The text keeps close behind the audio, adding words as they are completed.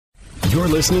You're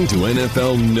listening to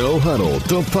NFL No Huddle,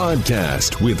 the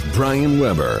podcast with Brian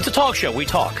Weber. It's a talk show. We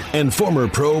talk. And former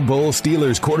Pro Bowl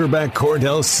Steelers quarterback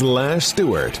Cordell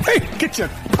Stewart. Hey, get your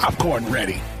popcorn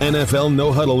ready. NFL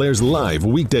No Huddle airs live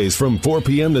weekdays from 4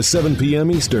 p.m. to 7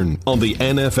 p.m. Eastern on the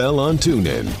NFL on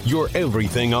TuneIn, your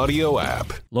everything audio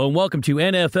app. Hello and welcome to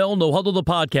NFL No Huddle, the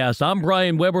podcast. I'm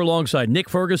Brian Weber alongside Nick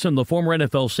Ferguson, the former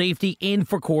NFL safety, in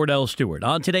for Cordell Stewart.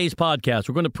 On today's podcast,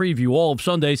 we're going to preview all of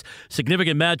Sunday's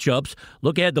significant matchups,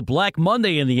 look ahead to Black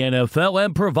Monday in the NFL,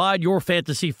 and provide your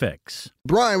fantasy fix.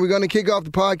 Brian, we're going to kick off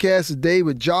the podcast today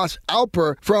with Josh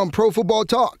Alper from Pro Football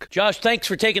Talk. Josh, thanks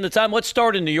for taking the time. Let's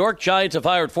start in New York. Giants have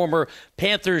hired former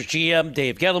Panthers GM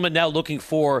Dave Gettleman, now looking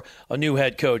for a new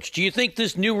head coach. Do you think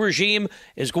this new regime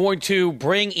is going to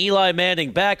bring Eli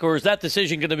Manning back, or is that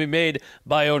decision going to be made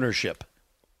by ownership?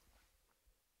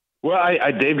 Well,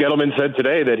 Dave Gettleman said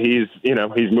today that he's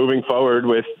moving forward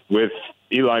with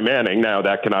Eli Manning. Now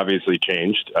that can obviously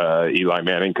change. Eli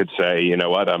Manning could say, you know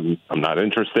what, I'm not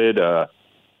interested.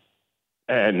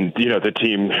 And the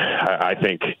team, I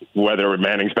think whether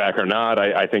Manning's back or not,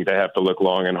 I think they have to look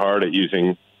long and hard at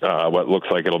using what looks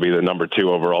like it'll be the number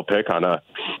 2 overall pick on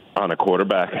a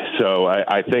quarterback. So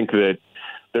I think that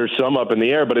there's some up in the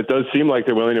air, but it does seem like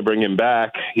they're willing to bring him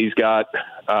back. He's got,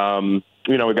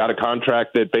 we got a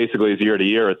contract that basically is year to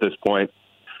year at this point.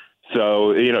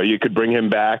 So, you could bring him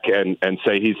back and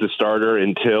say he's the starter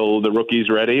until the rookie's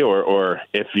ready, or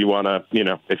if you want to,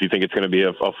 if you think it's going to be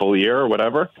a full year or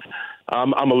whatever.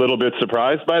 I'm a little bit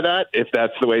surprised by that, if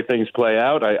that's the way things play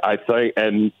out. I think,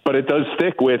 but it does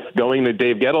stick with going to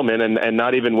Dave Gettleman and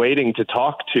not even waiting to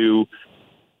talk to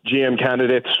GM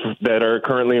candidates that are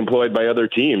currently employed by other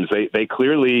teams. They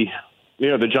clearly,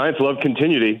 the Giants love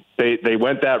continuity. They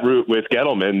went that route with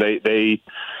Gettleman.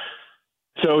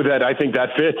 So that I think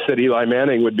that fits, that Eli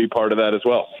Manning would be part of that as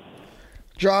well.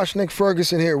 Josh, Nick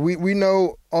Ferguson here. We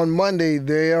know on Monday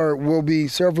there will be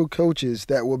several coaches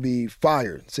that will be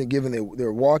fired, given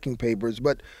their walking papers.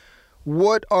 But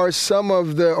what are some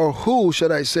of who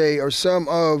should I say, are some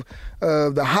of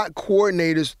the hot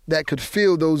coordinators that could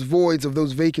fill those voids of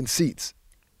those vacant seats?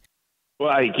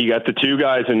 Well, you got the 2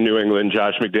 guys in New England,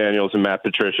 Josh McDaniels and Matt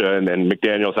Patricia, and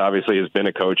McDaniels obviously has been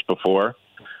a coach before.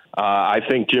 I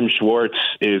think Jim Schwartz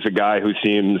is a guy who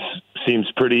seems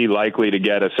pretty likely to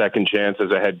get a second chance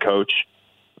as a head coach.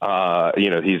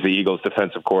 He's the Eagles'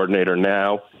 defensive coordinator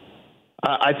now.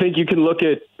 I think you can look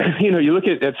at, you look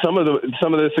at some of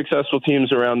the successful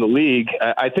teams around the league.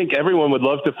 I think everyone would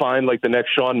love to find like the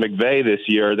next Sean McVay this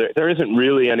year. There isn't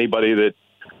really anybody that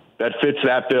fits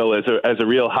that bill as a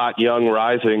real hot young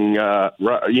rising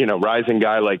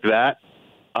guy like that.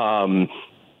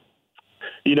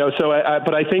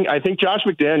 But I think Josh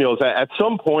McDaniels at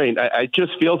some point, I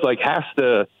just feels like has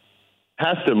to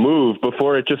move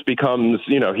before it just becomes,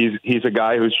 he's a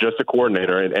guy who's just a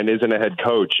coordinator and isn't a head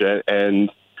coach.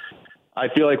 And I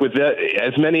feel like with that,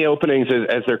 as many openings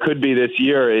as there could be this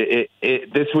year,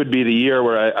 this would be the year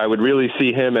where I would really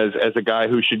see him as a guy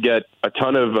who should get a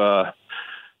ton of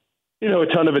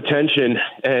attention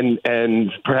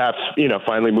and perhaps,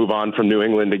 finally move on from New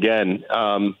England again.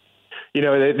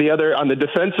 The other on the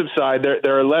defensive side,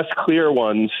 there are less clear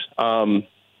ones, but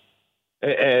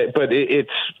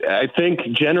I think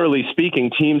generally speaking,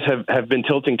 teams have been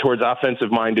tilting towards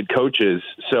offensive-minded coaches.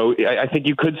 So I think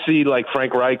you could see like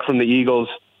Frank Reich from the Eagles.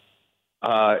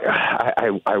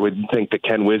 I would think that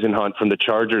Ken Wisenhunt from the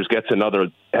Chargers gets another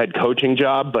head coaching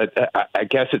job, but I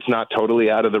guess it's not totally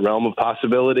out of the realm of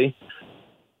possibility.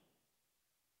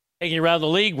 Taking around the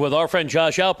league with our friend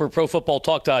Josh Alper,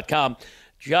 ProFootballTalk.com.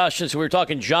 Josh, since we were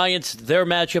talking Giants, their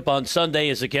matchup on Sunday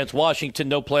is against Washington.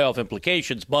 No playoff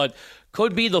implications, but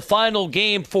could be the final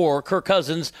game for Kirk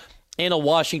Cousins in a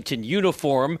Washington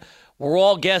uniform. We're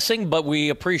all guessing, but we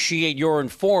appreciate your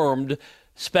informed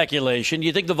speculation. Do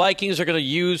you think the Vikings are going to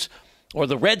use, or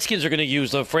the Redskins are going to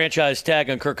use, the franchise tag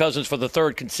on Kirk Cousins for the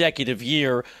 3rd consecutive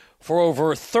year for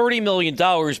over $30 million?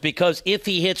 Because if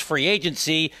he hits free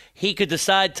agency, he could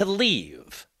decide to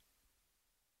leave.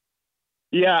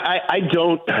 Yeah, I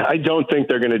don't think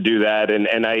they're going to do that,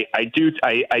 and I do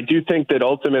think that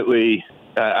ultimately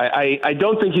I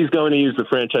don't think he's going to use the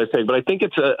franchise tag, but I think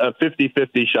it's a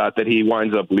 50-50 shot that he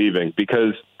winds up leaving,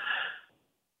 because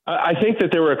I think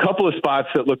that there were a couple of spots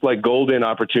that looked like golden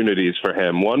opportunities for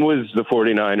him. One was the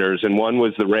 49ers and one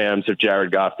was the Rams if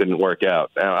Jared Goff didn't work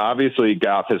out. Now, obviously,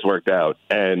 Goff has worked out,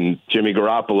 and Jimmy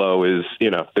Garoppolo is,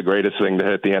 the greatest thing to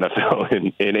hit the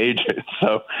NFL in ages.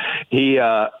 So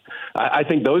I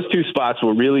think those 2 spots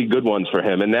were really good ones for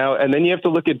him. And then you have to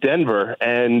look at Denver,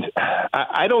 and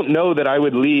I don't know that I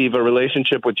would leave a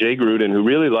relationship with Jay Gruden, who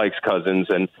really likes Cousins,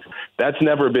 and that's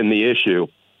never been the issue,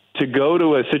 to go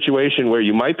to a situation where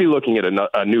you might be looking at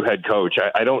a new head coach.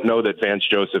 I don't know that Vance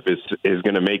Joseph is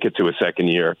going to make it to a second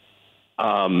year.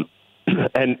 And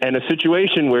a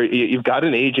situation where you've got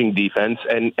an aging defense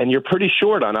and you're pretty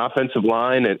short on offensive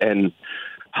line and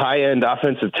high-end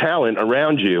offensive talent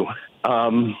around you.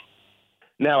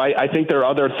 Now, I think there are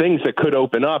other things that could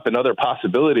open up and other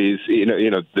possibilities. You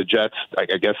know, the Jets,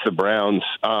 I guess the Browns.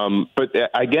 But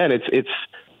again, it's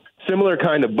similar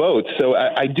kind of boats. So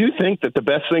I do think that the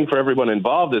best thing for everyone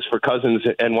involved is for Cousins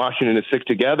and Washington to stick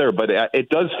together. But it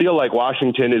does feel like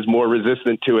Washington is more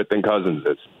resistant to it than Cousins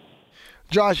is.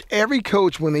 Josh, every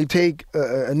coach, when they take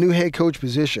a new head coach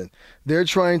position, they're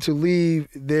trying to leave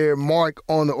their mark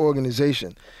on the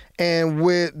organization. And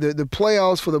with the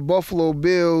playoffs for the Buffalo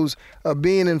Bills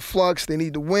being in flux, they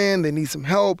need to win, they need some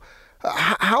help.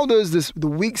 How does the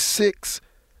Week 6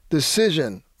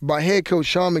 decision by head coach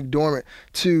Sean McDermott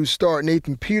to start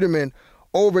Nathan Peterman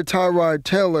over Tyrod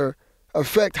Taylor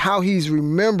affect how he's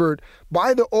remembered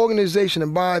by the organization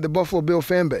and by the Buffalo Bill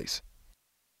fan base?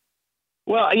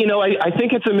 Well, you know, I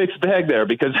think it's a mixed bag there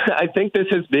because I think this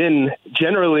has been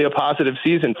generally a positive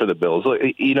season for the Bills.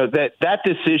 You know, that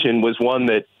decision was one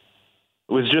that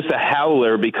was just a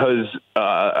howler because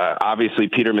obviously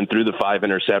Peterman threw the 5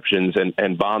 interceptions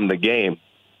and bombed the game.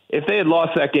 If they had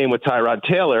lost that game with Tyrod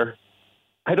Taylor,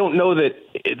 I don't know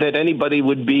that anybody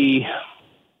would be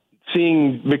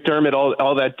seeing McDermott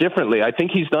all that differently. I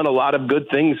think he's done a lot of good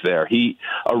things there. He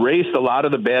erased a lot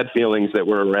of the bad feelings that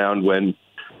were around when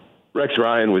Rex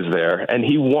Ryan was there, and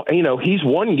he's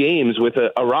won games with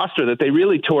a roster that they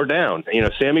really tore down. You know,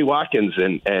 Sammy Watkins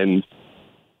and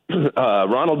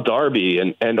Ronald Darby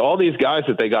and all these guys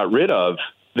that they got rid of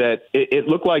that it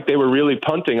looked like they were really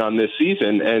punting on this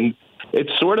season. And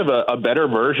it's sort of a better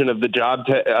version of the job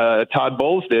Todd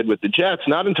Bowles did with the Jets,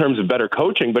 not in terms of better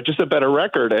coaching, but just a better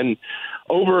record and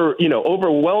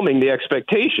overwhelming the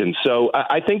expectations. So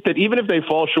I think that even if they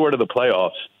fall short of the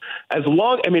playoffs,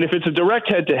 if it's a direct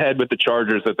head-to-head with the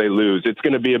Chargers that they lose, it's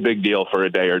going to be a big deal for a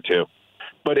day or two.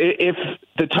 But if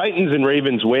the Titans and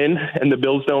Ravens win and the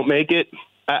Bills don't make it,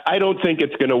 I don't think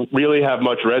it's going to really have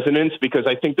much resonance because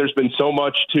I think there's been so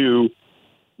much to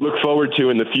look forward to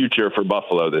in the future for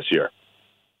Buffalo this year.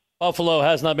 Buffalo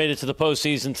has not made it to the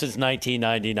postseason since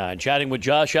 1999. Chatting with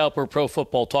Josh Alper,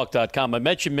 ProFootballTalk.com. I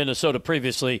mentioned Minnesota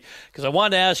previously because I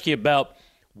wanted to ask you about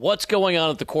what's going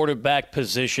on at the quarterback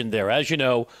position there. As you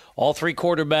know, all 3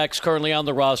 quarterbacks currently on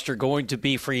the roster going to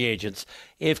be free agents.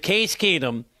 If Case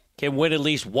Keenum can win at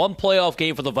least one playoff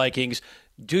game for the Vikings,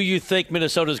 do you think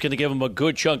Minnesota is going to give him a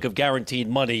good chunk of guaranteed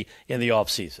money in the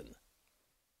offseason?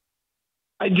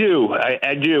 I do.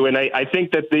 I do. And I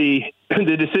think that the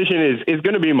decision is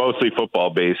going to be mostly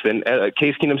football-based. And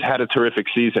Case Keenum's had a terrific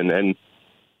season. And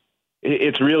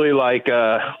it's really like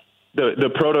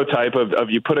the prototype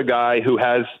of you put a guy who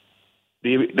has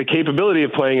the capability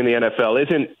of playing in the NFL,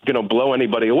 isn't going to blow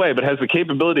anybody away, but has the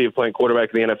capability of playing quarterback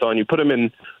in the NFL, and you put him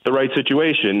in the right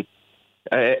situation,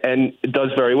 and it does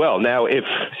very well. Now, if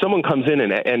someone comes in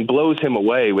and blows him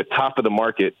away with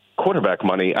top-of-the-market quarterback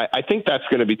money, I think that's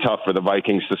going to be tough for the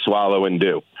Vikings to swallow and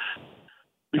do.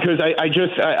 Because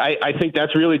I think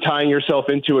that's really tying yourself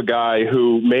into a guy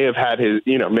who may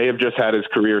have just had his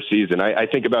career season. I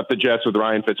think about the Jets with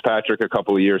Ryan Fitzpatrick a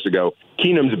couple of years ago.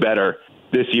 Keenum's better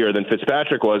this year than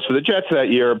Fitzpatrick was for the Jets that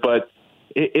year, but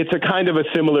it's a kind of a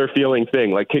similar feeling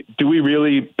thing. Like, do we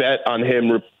really bet on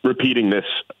him repeating this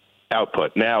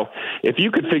output? Now, if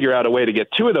you could figure out a way to get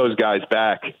 2 of those guys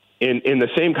back in the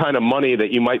same kind of money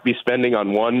that you might be spending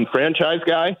on one franchise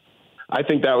guy, I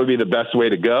think that would be the best way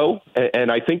to go.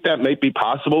 And I think that might be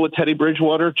possible with Teddy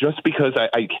Bridgewater just because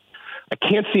I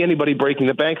can't see anybody breaking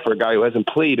the bank for a guy who hasn't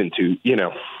played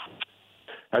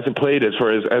hasn't played as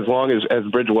long as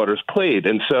Bridgewater's played.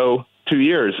 And so 2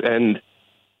 years. And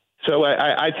so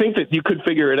I think that you could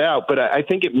figure it out, but I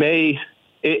think it may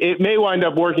wind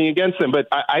up working against them. But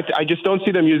I just don't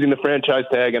see them using the franchise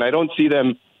tag, and I don't see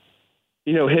them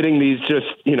hitting these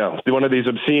one of these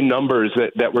obscene numbers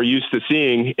that we're used to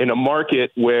seeing in a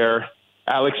market where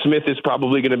Alex Smith is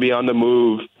probably going to be on the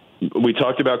move. We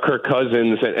talked about Kirk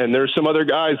Cousins, and there's some other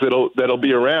guys that'll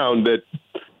be around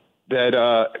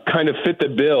that kind of fit the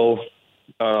bill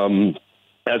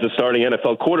as a starting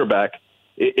NFL quarterback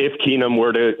if Keenum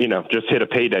were to, just hit a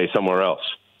payday somewhere else.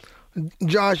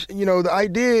 Josh, the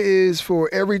idea is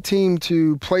for every team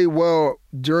to play well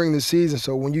during the season.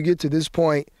 So when you get to this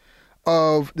point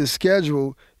of the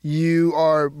schedule, you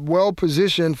are well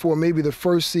positioned for maybe the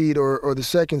first seed or the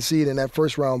second seed in that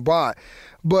first round bye.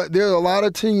 But there are a lot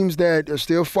of teams that are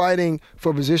still fighting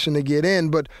for position to get in.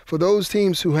 But for those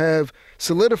teams who have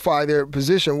solidified their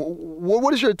position,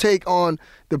 what is your take on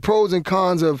the pros and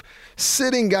cons of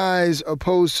sitting guys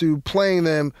opposed to playing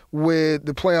them with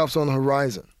the playoffs on the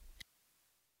horizon?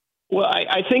 Well,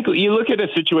 I think you look at a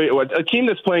situation, a team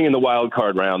that's playing in the wild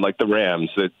card round, like the Rams,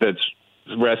 that's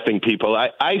resting people.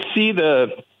 I see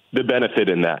the benefit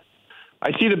in that.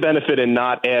 I see the benefit in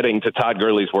not adding to Todd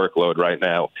Gurley's workload right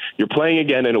now. You're playing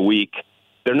again in a week.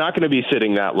 They're not going to be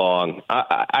sitting that long.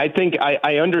 I think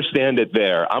I understand it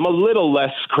there. I'm a little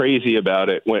less crazy about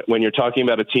it when you're talking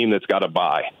about a team that's got a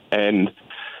bye. And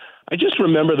I just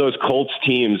remember those Colts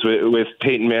teams with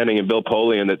Peyton Manning and Bill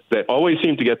Polian that always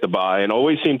seemed to get the bye and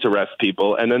always seemed to rest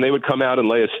people, and then they would come out and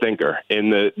lay a stinker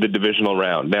in the divisional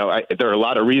round. Now, there are a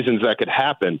lot of reasons that could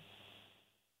happen.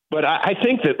 But I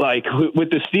think that, like, with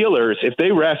the Steelers, if they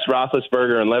rest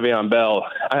Roethlisberger and Le'Veon Bell,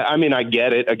 I mean, I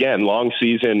get it. Again, long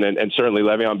season, and certainly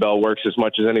Le'Veon Bell works as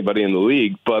much as anybody in the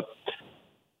league. But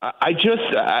I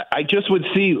just would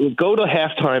go to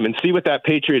halftime and see what that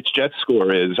Patriots-Jets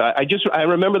score is. I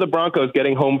remember the Broncos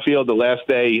getting home field the last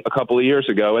day a couple of years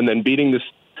ago and then beating the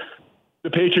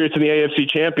Patriots in the AFC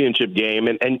Championship game,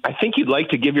 and I think you'd like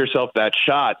to give yourself that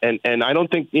shot. And I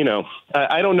don't think,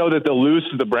 I don't know that they'll lose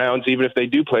to the Browns, even if they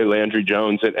do play Landry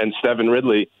Jones and Stevan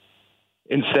Ridley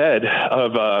instead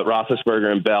of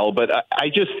Roethlisberger and Bell. But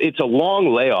it's a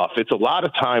long layoff. It's a lot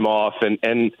of time off,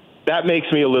 and that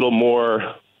makes me a little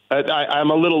more, I'm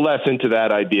a little less into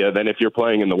that idea than if you're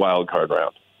playing in the wild card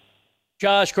round.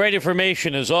 Josh, great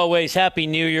information as always. Happy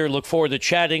New Year. Look forward to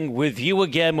chatting with you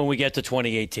again when we get to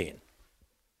 2018.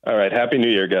 All right. Happy New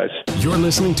Year, guys. You're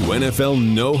listening to NFL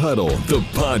No Huddle, the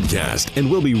podcast,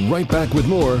 and we'll be right back with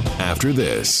more after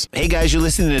this. Hey, guys, you're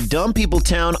listening to Dumb People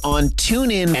Town on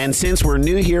TuneIn. And since we're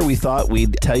new here, we thought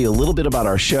we'd tell you a little bit about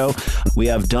our show. We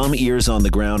have dumb ears on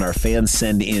the ground. Our fans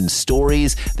send in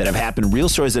stories that have happened, real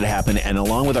stories that have happened, and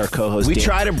along with our co-host, we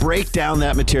try to break down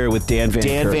that material with Dan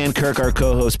Van Kirk, our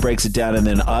co-host, breaks it down, and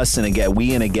then us and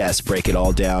we and a guest break it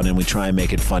all down, and we try and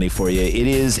make it funny for you. It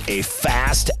is a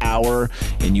fast hour,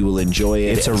 and you will enjoy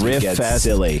it. It's a riff fest.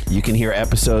 Silly. You can hear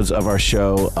episodes of our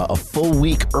show a full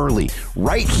week early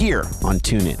right here on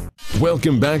TuneIn.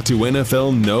 Welcome back to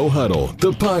NFL No Huddle,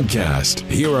 the podcast.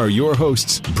 Here are your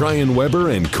hosts, Brian Weber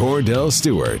and Cordell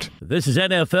Stewart. This is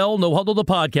NFL No Huddle, the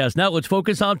podcast. Now let's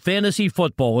focus on fantasy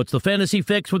football. It's the Fantasy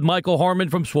Fix with Michael Harmon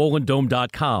from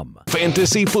SwollenDome.com.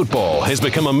 Fantasy football has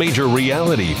become a major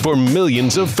reality for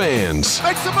millions of fans.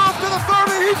 Makes the move to the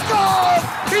 30. He's gone.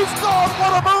 He's gone.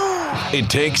 What a move. It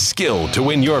takes skill to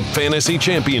win your fantasy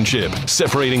championship,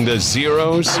 separating the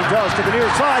zeros. He goes to the near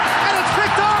side, and it's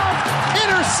picked off.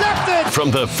 Intercepted. From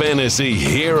the fantasy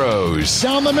heroes.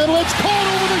 Down the middle, it's caught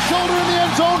over the shoulder in the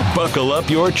end zone. Buckle up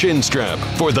your chin strap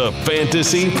for the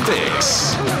Fantasy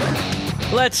Fix.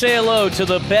 Let's say hello to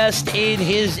the best in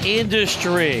his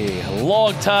industry.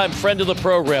 Longtime friend of the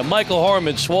program, Michael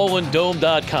Harmon,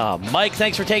 SwollenDome.com. Mike,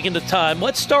 thanks for taking the time.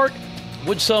 Let's start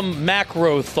with some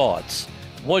macro thoughts.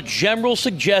 What general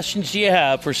suggestions do you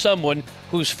have for someone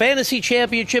whose fantasy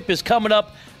championship is coming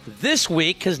up this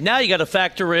week? Because now you got to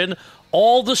factor in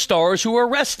all the stars who are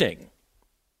resting.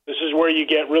 This is where you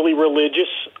get really religious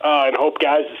and hope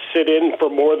guys sit in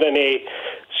for more than a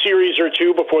series or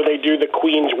two before they do the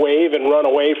Queen's Wave and run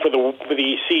away for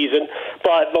the season.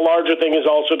 But the larger thing is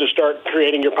also to start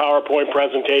creating your PowerPoint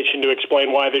presentation to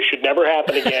explain why this should never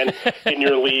happen again in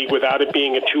your league without it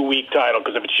being a 2-week title.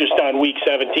 Because if it's just on week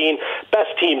 17, best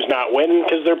team's not winning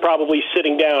because they're probably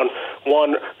sitting down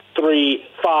 1, 3,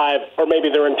 5, or maybe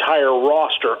their entire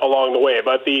roster along the way.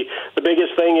 But the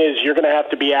biggest thing is you're going to have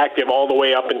to be active all the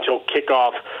way up until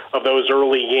kickoff of those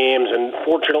early games. And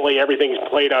fortunately, everything's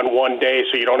played on one day,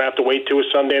 so you don't have to wait to a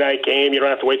Sunday night game. You don't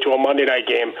have to wait to a Monday night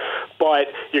game. But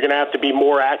you're going to have to be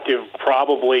more active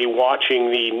probably watching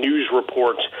the news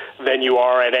reports than you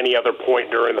are at any other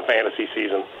point during the fantasy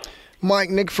season. Mike,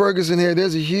 Nick Ferguson here.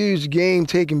 There's a huge game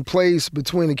taking place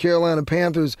between the Carolina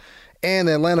Panthers and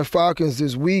the Atlanta Falcons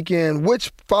this weekend.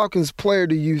 Which Falcons player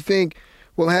do you think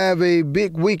will have a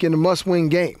big week in a must-win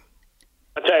game?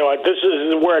 I'll tell you what, this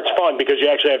is where it's fun because you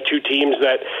actually have two teams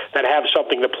that have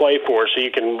something to play for, so you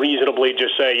can reasonably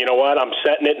just say, you know what, I'm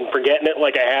setting it and forgetting it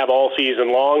like I have all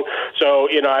season long. So,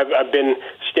 I've been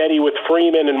steady with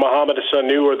Freeman and Mohamed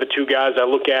Sanu are the two guys I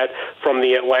look at from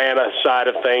the Atlanta side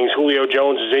of things. Julio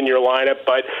Jones is in your lineup,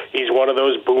 but he's one of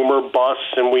those boomer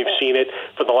busts, and we've seen it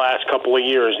for the last couple of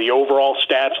years. The overall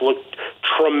stats look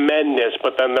tremendous,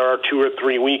 but then there are 2 or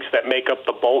 3 weeks that make up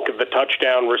the bulk of the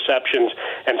touchdown receptions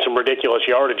and some ridiculous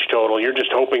yardage total. You're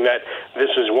just hoping that this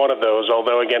is one of those,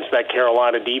 although against that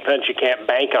Carolina defense, you can't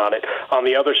bank on it. On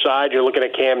the other side, you're looking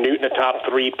at Cam Newton, a top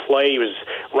 3 play. He was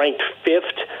ranked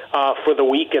 5th for the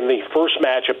week in the first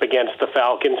matchup against the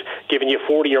Falcons, giving you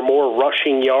 40 or more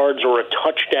rushing yards or a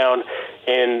touchdown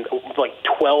in like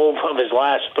 12 of his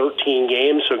last 13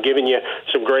 games, so giving you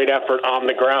some great effort on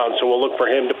the ground. So we'll look for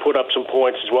him to put up some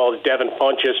points, as well as Devin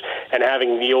Funchess, and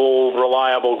having the old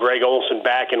reliable Greg Olsen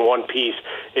back in one piece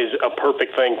is a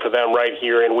perfect thing for them right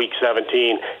here in Week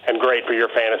 17, and great for your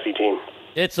fantasy team.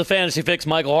 It's the Fantasy Fix,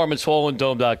 Michael Harmon,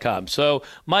 SwollenDome.com. So,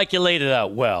 Mike, you laid it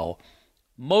out well.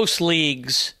 Most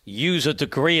leagues use a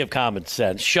degree of common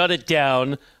sense. Shut it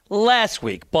down last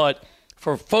week, but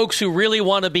for folks who really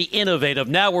want to be innovative,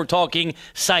 now we're talking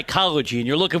psychology, and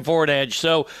you're looking for an edge.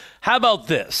 So how about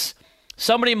this?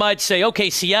 Somebody might say, okay,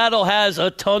 Seattle has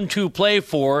a ton to play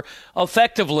for.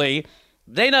 Effectively,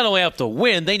 they not only have to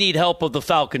win, they need help of the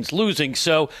Falcons losing.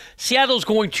 So Seattle's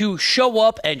going to show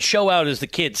up and show out, as the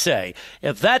kids say.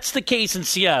 If that's the case in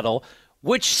Seattle,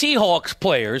 which Seahawks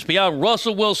players, beyond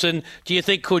Russell Wilson, do you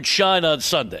think could shine on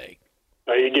Sunday?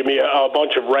 You give me a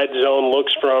bunch of red zone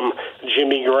looks from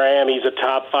Jimmy Graham. He's a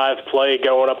top 5 play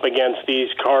going up against these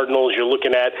Cardinals. You're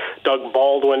looking at Doug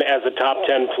Baldwin as a top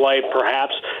 10 play,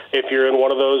 perhaps, if you're in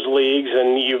one of those leagues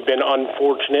and you've been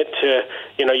unfortunate to,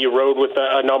 you rode with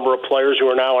a number of players who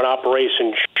are now in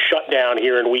Operation Shutdown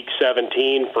here in Week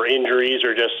 17 for injuries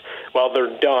or just,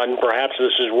 they're done. Perhaps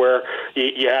this is where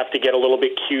you have to get a little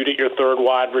bit cute at your third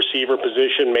wide receiver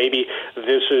position. Maybe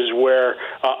this is where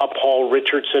a Paul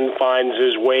Richardson finds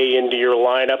his way into your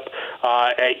lineup.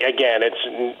 Again,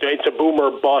 it's a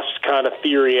boomer bust kind of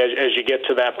theory as you get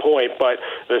to that point, but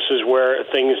this is where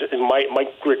things might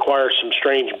require some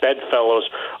strange bedfellows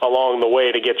along the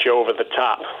way to get you over the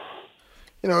top.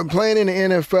 Playing in the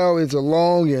NFL is a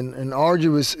long and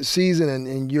arduous season,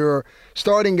 and your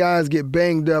starting guys get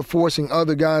banged up, forcing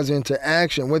other guys into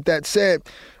action. With that said,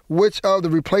 which of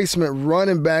the replacement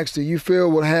running backs do you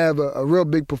feel will have a real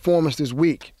big performance this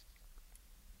week?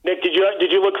 Nick, did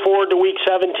you look forward to Week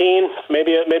 17?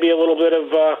 Maybe a little bit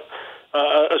of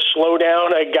a slowdown,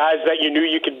 guys that you knew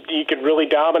you could really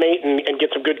dominate and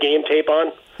get some good game tape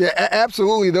on? Yeah,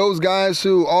 absolutely. Those guys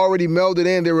who already melded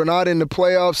in, they were not in the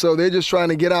playoffs, so they're just trying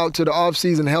to get out to the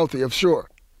offseason healthy, I'm sure.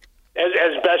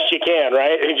 As best you can,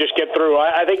 right? And just get through.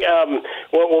 I think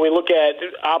when we look at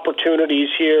opportunities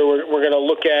here, we're going to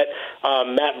look at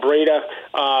Matt Breida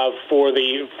for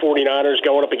the 49ers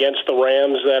going up against the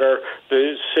Rams that are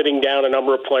sitting down a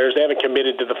number of players. They haven't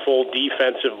committed to the full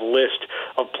defensive list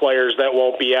of players that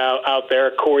won't be out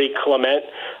there. Corey Clement,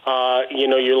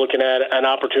 you're looking at an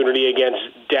opportunity against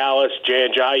Dallas. Jay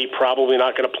Ajayi probably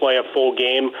not going to play a full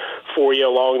game for you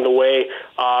along the way.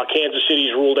 Kansas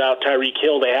City's ruled out Tyreek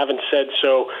Hill. They haven't said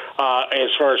so as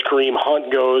far as Kareem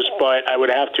Hunt goes, but I would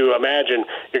have to imagine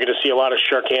you're going to see a lot of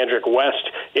Sharkhandrick West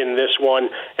in this one.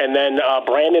 And then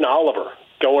Brandon Oliver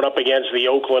going up against the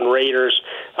Oakland Raiders.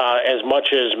 As much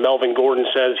as Melvin Gordon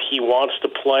says he wants to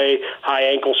play, high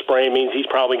ankle sprain means he's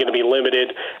probably going to be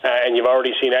limited, and you've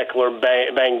already seen Eckler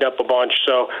banged up a bunch.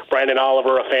 So Brandon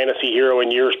Oliver, a fantasy hero in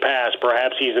years past,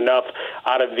 perhaps he's enough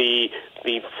out of the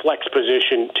flex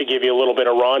position to give you a little bit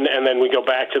of run. And then we go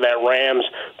back to that Rams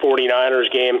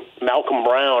 49ers game, Malcolm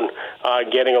Brown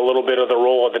getting a little bit of the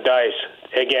roll of the dice.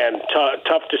 Again,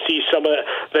 tough to see some of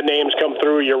the names come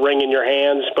through. You're wringing your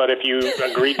hands, but if you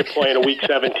agreed to play in a Week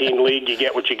 17 league, you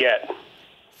get what you get.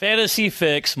 Fantasy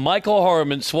Fix, Michael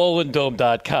Harmon,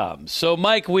 SwollenDome.com. So,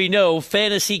 Mike, we know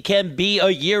fantasy can be a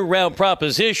year-round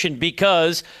proposition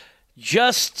because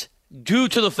just due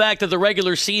to the fact that the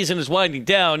regular season is winding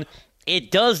down, it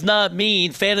does not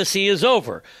mean fantasy is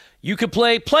over. You could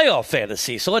play playoff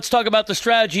fantasy. So let's talk about the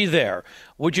strategy there.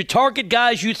 Would you target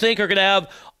guys you think are going to have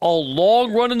a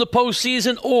long run in the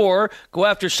postseason, or go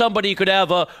after somebody who could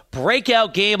have a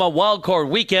breakout game on Wild Card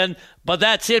Weekend, but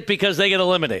that's it because they get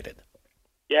eliminated?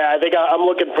 Yeah, I think I'm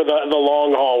looking for the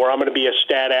long haul where I'm going to be a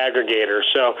stat aggregator.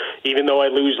 So even though I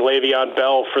lose Le'Veon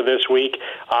Bell for this week,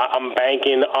 I'm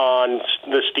banking on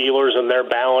the Steelers and their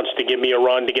balance to give me a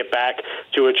run to get back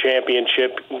to a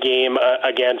championship game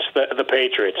against the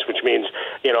Patriots, which means,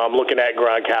 I'm looking at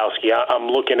Gronkowski. I'm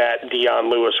looking at Dion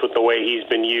Lewis with the way he's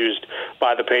been used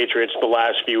by the Patriots the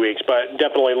last few weeks. But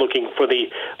definitely looking for the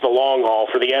long haul.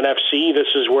 For the NFC, this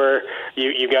is where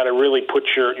you got to really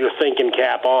put your thinking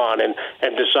cap on and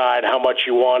decide how much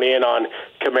you want in on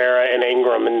Kamara and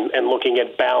Ingram and looking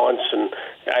at balance. And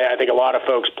I think a lot of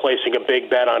folks placing a big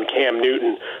bet on Cam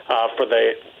Newton for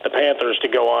the Panthers to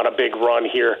go on a big run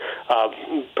here,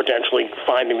 potentially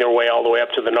finding their way all the way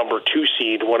up to the number 2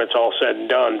 seed when it's all said and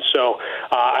done. So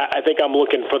I think I'm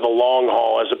looking for the long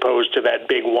haul as opposed to that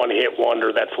big one-hit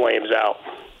wonder that flames out.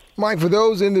 Mike, for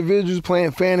those individuals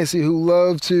playing fantasy who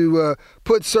love to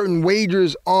put certain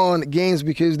wagers on games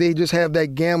because they just have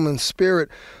that gambling spirit,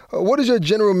 what is your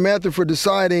general method for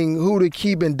deciding who to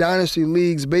keep in dynasty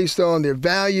leagues based on their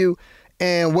value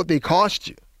and what they cost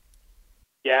you?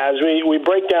 Yeah, as we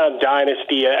break down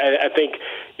dynasty, I think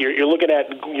you're looking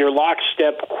at your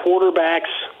lockstep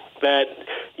quarterbacks that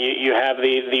you have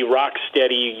the rock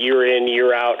steady year in,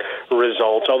 year out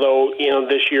results. Although,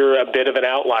 this year a bit of an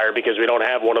outlier because we don't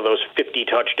have one of those 50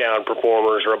 touchdown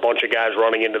performers or a bunch of guys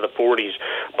running into the 40s.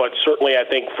 But certainly I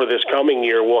think for this coming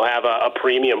year we'll have a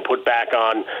premium put back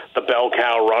on the bell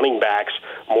cow running backs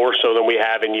more so than we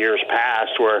have in years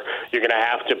past, where you're going to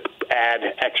have to add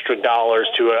extra dollars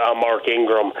to a Mark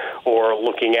Ingram, or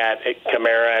looking at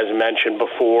Kamara, as mentioned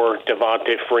before,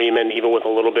 Devontae Freeman, even with a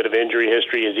little bit of injury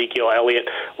history, Ezekiel Elliott,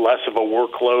 less of a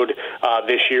workload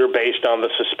this year based on the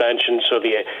suspension, so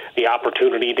the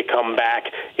opportunity to come back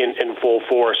in full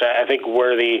force. I think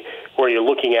where you're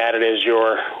looking at it is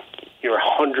your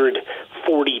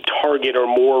 140 target or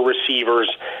more receivers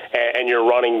and your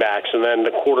running backs, and then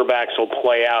the quarterbacks will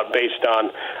play out based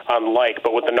on like.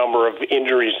 But with the number of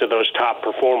injuries to those top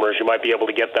performers, you might be able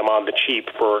to get them on the cheap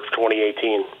for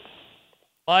 2018.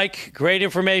 Mike, great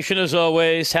information as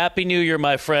always. Happy New Year,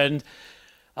 my friend.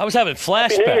 I was having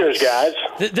flashbacks. Happy New Year's, guys.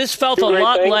 This felt a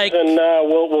lot like... And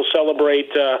we'll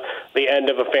celebrate the end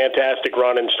of a fantastic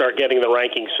run and start getting the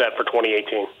rankings set for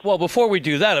 2018. Well, before we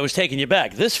do that, I was taking you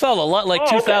back. This felt a lot like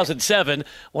 2007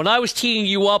 when I was teeing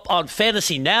you up on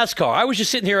fantasy NASCAR. I was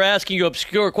just sitting here asking you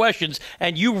obscure questions,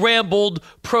 and you rambled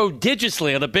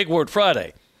prodigiously on a Big Word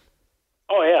Friday.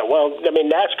 Oh, yeah. Well, I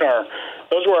mean, NASCAR,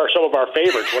 those were some of our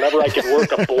favorites. Whenever I could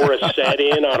work a Boris set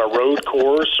in on a road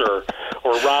course or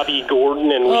Robbie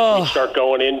Gordon, and we start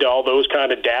going into all those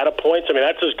kind of data points, I mean,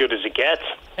 that's as good as it gets.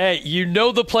 Hey,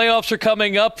 the playoffs are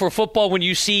coming up for football when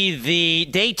you see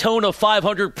the Daytona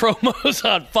 500 promos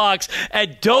on Fox,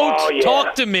 and don't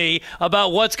talk to me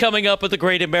about what's coming up at the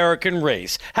Great American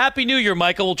Race. Happy New Year,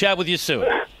 Michael. We'll chat with you soon.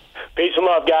 Peace and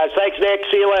love, guys. Thanks, Nick.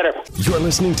 See you later. You're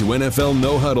listening to NFL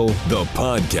No Huddle, the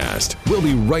podcast. We'll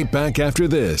be right back after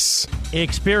this.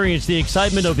 Experience the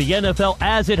excitement of the NFL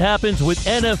as it happens with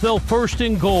NFL First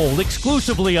and Goal,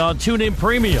 exclusively on TuneIn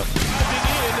Premium.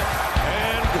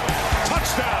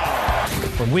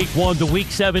 From Week 1 to Week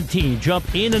 17,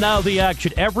 jump in and out of the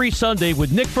action every Sunday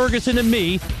with Nick Ferguson and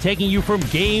me, taking you from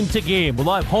game to game.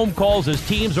 We'll have home calls as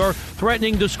teams are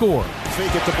threatening to score.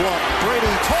 Fake it to block. Brady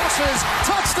tosses.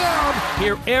 Touchdown.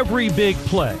 Hear every big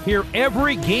play. Hear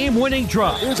every game-winning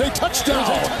drop. Here's a touchdown.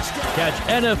 Catch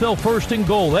NFL First and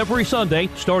Goal every Sunday,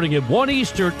 starting at 1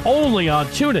 Eastern, only on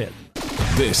TuneIn.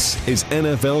 This is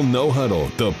NFL No Huddle,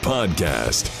 the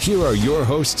podcast. Here are your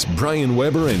hosts, Brian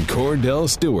Weber and Cordell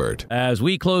Stewart. As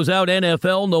we close out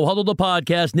NFL No Huddle, the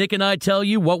podcast, Nick and I tell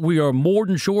you what we are more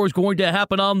than sure is going to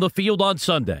happen on the field on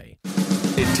Sunday.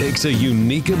 It takes a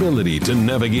unique ability to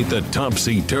navigate the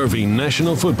topsy-turvy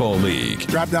National Football League.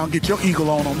 Drop down, get your eagle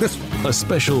on this one. A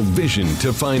special vision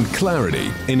to find clarity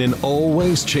in an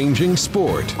always changing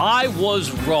sport. I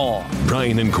was wrong.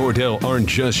 Brian and Cordell aren't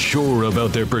just sure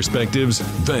about their perspectives.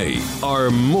 They are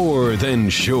more than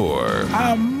sure.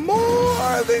 I'm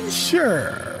more than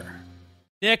sure.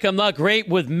 Nick, I'm not great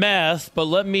with math, but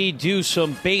let me do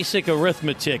some basic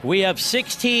arithmetic. We have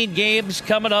 16 games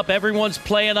coming up. Everyone's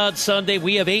playing on Sunday.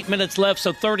 We have 8 minutes left,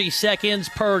 so 30 seconds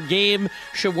per game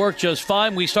should work just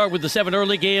fine. We start with the 7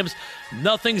 early games.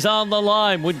 Nothing's on the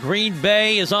line when Green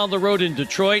Bay is on the road in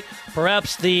Detroit.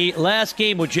 Perhaps the last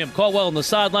game with Jim Caldwell on the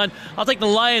sideline. I'll take the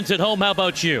Lions at home. How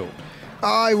about you?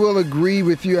 I will agree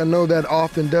with you. I know that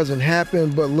often doesn't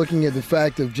happen, but looking at the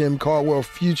fact of Jim Caldwell's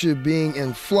future being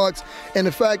in flux and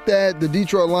the fact that the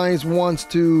Detroit Lions wants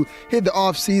to hit the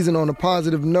offseason on a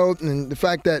positive note, and the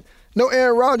fact that no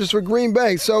Aaron Rodgers for Green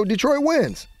Bay, so Detroit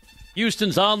wins.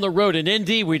 Houston's on the road in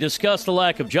Indy. We discussed the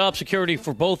lack of job security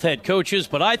for both head coaches,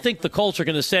 but I think the Colts are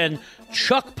going to send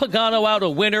Chuck Pagano out a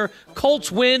winner.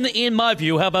 Colts win, in my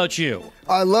view. How about you?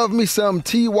 I love me some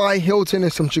T.Y. Hilton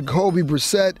and some Jacoby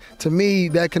Brissett. To me,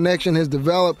 that connection has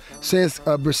developed since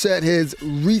Brissett has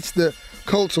reached the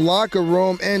Colts locker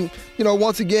room. And,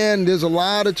 once again, there's a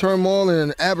lot of turmoil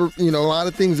and, a lot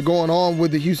of things going on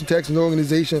with the Houston Texans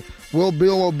organization. Will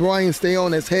Bill O'Brien stay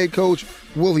on as head coach?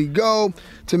 Will he go?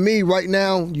 To me, right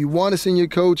now, you want to send your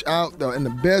coach out in the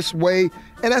best way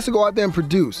and that's to go out there and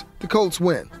produce. The Colts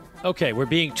win. Okay, we're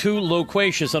being too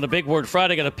loquacious on a Big Word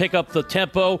Friday. Got to pick up the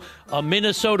tempo. A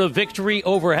Minnesota victory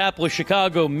over hapless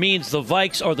Chicago means the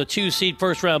Vikes are the 2-seed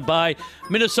first-round bye.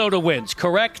 Minnesota wins,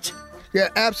 correct? Yeah,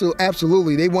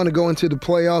 absolutely. They want to go into the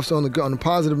playoffs on a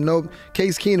positive note.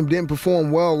 Case Keenum didn't perform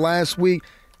well last week.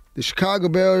 The Chicago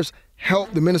Bears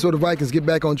helped the Minnesota Vikings get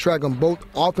back on track on both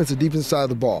offensive and defensive side of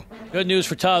the ball. Good news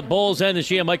for Todd Bowles and his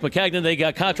GM Mike Maccagnan. They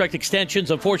got contract extensions.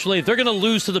 Unfortunately, they're going to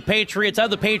lose to the Patriots. I have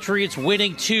the Patriots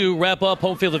winning to wrap up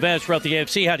home field advantage throughout the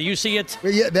AFC. How do you see it?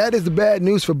 Yeah, that is the bad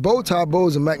news for both Todd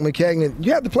Bowles and Mike Maccagnan.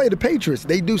 You have to play the Patriots.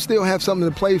 They do still have something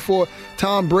to play for.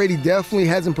 Tom Brady definitely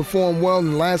hasn't performed well in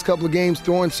the last couple of games,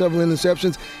 throwing several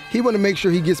interceptions. He want to make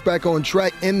sure he gets back on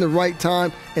track in the right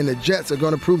time, and the Jets are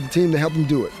going to prove the team to help him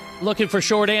do it. Looking for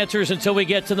short answers until we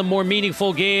get to the more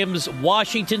meaningful games.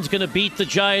 Washington's going to beat the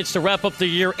Giants to wrap up the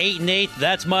year 8-8.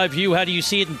 That's my view. How do you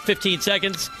see it in 15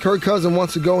 seconds? Kirk Cousins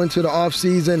wants to go into the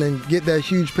offseason and get that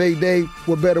huge payday.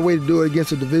 What better way to do it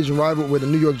against a division rival with the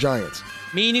New York Giants?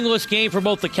 Meaningless game for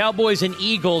both the Cowboys and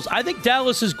Eagles. I think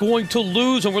Dallas is going to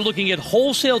lose, and we're looking at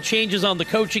wholesale changes on the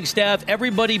coaching staff.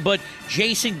 Everybody but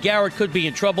Jason Garrett could be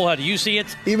in trouble. How do you see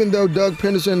it? Even though Doug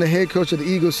Peterson, the head coach of the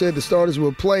Eagles, said the starters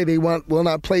will play, they will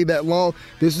not play that long.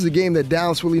 This is a game that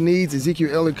Dallas really needs.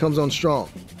 Ezekiel Elliott comes on strong.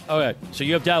 All right, so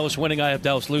you have Dallas winning. I have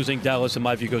Dallas losing. Dallas, in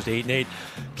my view, goes to 8-8.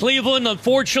 Cleveland,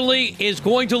 unfortunately, is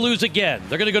going to lose again.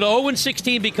 They're going to go to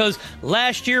 0-16 because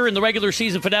last year in the regular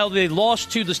season finale, they lost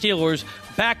to the Steelers.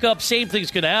 Back up, same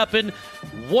thing's going to happen.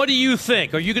 What do you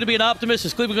think? Are you going to be an optimist?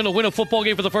 Is Cleveland going to win a football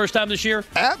game for the first time this year?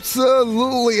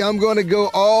 Absolutely. I'm going to go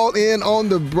all in on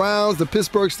the Browns. The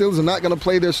Pittsburgh Steelers are not going to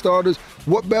play their starters.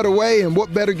 What better way and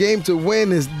what better game to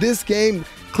win is this game?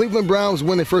 Cleveland Browns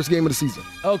win their first game of the season.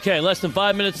 Okay, less than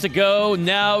 5 minutes to go.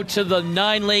 Now to the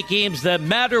 9 late games that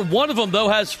matter. One of them, though,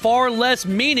 has far less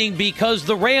meaning because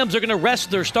the Rams are going to rest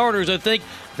their starters. I think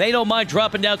they don't mind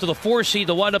dropping down to the 4 seed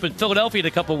to wind up in Philadelphia in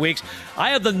a couple of weeks. I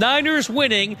have the Niners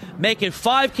winning, making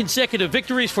 5 consecutive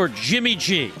victories for Jimmy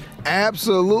G.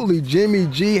 Absolutely. Jimmy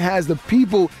G has the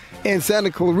people in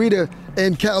Santa Clarita,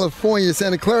 in California,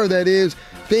 Santa Clara that is,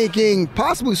 thinking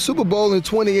possibly Super Bowl in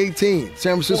 2018.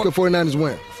 San Francisco 49ers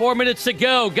win. 4 minutes to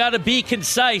go. Got to be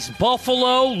concise.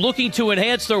 Buffalo looking to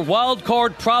enhance their wild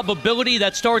card probability.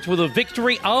 That starts with a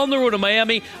victory on the road to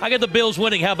Miami. I got the Bills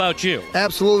winning. How about you?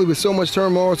 Absolutely. With so much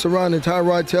turmoil surrounding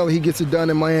Tyrod Taylor, he gets it done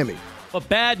in Miami. But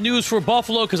bad news for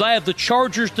Buffalo because I have the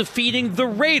Chargers defeating the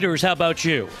Raiders. How about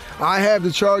you? I have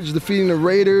the Chargers defeating the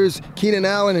Raiders, Keenan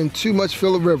Allen, and too much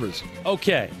Phillip Rivers.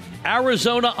 Okay.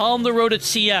 Arizona on the road at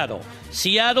Seattle.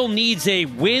 Seattle needs a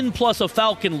win plus a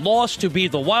Falcon loss to be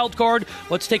the wild card.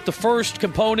 Let's take the first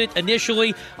component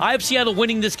initially. I have Seattle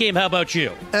winning this game. How about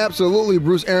you? Absolutely.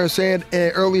 Bruce Arians said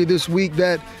earlier this week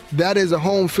that is a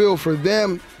home field for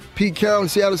them. Pete Carroll and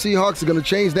Seattle Seahawks are going to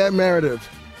change that narrative.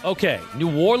 Okay,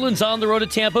 New Orleans on the road at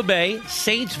Tampa Bay.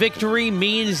 Saints victory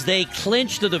means they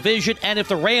clinch the division, and if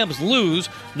the Rams lose,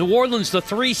 New Orleans the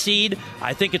 3 seed.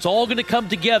 I think it's all going to come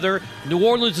together. New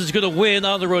Orleans is going to win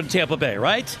on the road in Tampa Bay,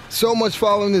 right? So much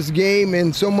following this game,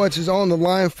 and so much is on the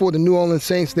line for the New Orleans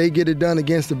Saints. They get it done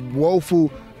against the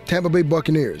woeful Tampa Bay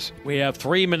Buccaneers. We have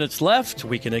 3 minutes left.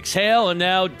 We can exhale and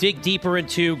now dig deeper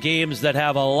into games that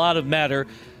have a lot of matter.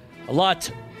 A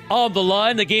lot on the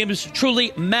line. The games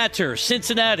truly matter.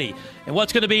 Cincinnati and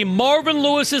what's going to be Marvin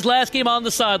Lewis's last game on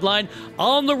the sideline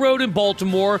on the road in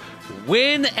Baltimore.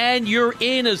 Win and you're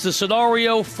in is the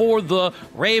scenario for the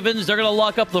Ravens. They're going to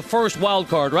lock up the first wild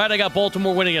card, right? I got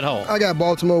Baltimore winning at home. I got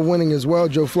Baltimore winning as well.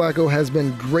 Joe Flacco has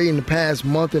been great in the past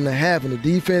month and a half, and the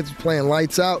defense is playing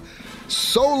lights out.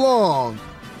 So long,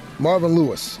 Marvin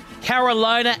Lewis.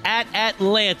 Carolina at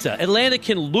Atlanta. Atlanta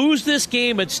can lose this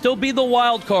game and still be the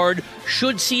wild card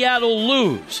should Seattle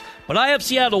lose. But I have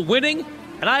Seattle winning,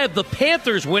 and I have the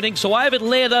Panthers winning, so I have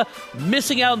Atlanta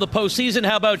missing out in the postseason.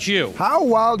 How about you? How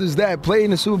wild is that? Play in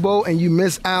the Super Bowl and you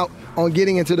miss out on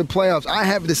getting into the playoffs. I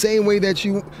have it the same way that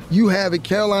you have it.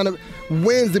 Carolina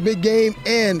wins the big game,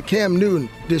 and Cam Newton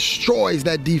destroys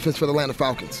that defense for the Atlanta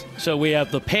Falcons. So we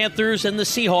have the Panthers and the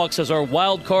Seahawks as our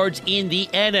wild cards in the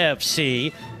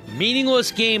NFC.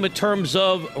 Meaningless game in terms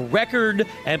of record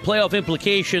and playoff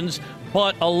implications,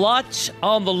 but a lot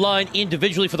on the line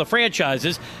individually for the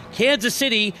franchises. Kansas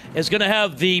City is going to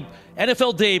have the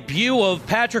NFL debut of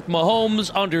Patrick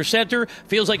Mahomes under center.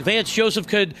 Feels like Vance Joseph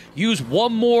could use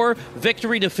one more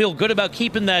victory to feel good about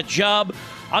keeping that job.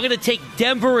 I'm going to take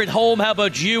Denver at home. How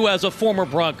about you as a former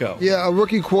Bronco? Yeah, a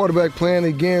rookie quarterback playing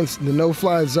against the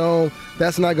no-fly zone.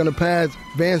 That's not going to pass.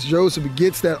 Vance Joseph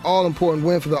gets that all-important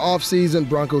win for the offseason.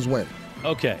 Broncos win.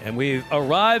 Okay, and we've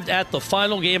arrived at the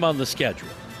final game on the schedule.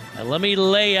 And let me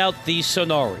lay out these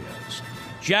scenarios.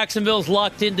 Jacksonville's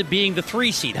locked into being the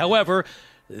 3 seed. However,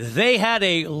 they had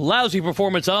a lousy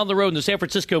performance on the road in the San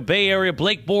Francisco Bay Area.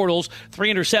 Blake Bortles,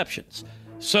 3 interceptions.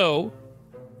 So,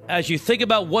 as you think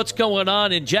about what's going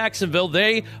on in Jacksonville,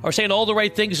 they are saying all the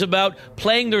right things about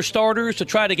playing their starters to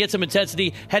try to get some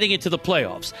intensity heading into the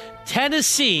playoffs.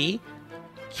 Tennessee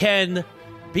can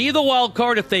be the wild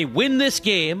card if they win this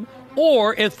game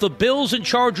or if the Bills and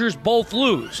Chargers both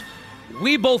lose.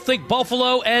 We both think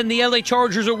Buffalo and the LA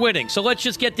Chargers are winning. So let's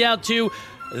just get down to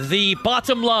the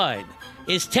bottom line.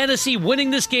 Is Tennessee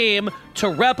winning this game to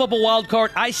wrap up a wild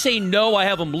card? I say no. I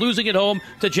have them losing at home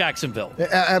to Jacksonville.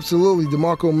 Absolutely.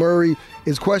 DeMarco Murray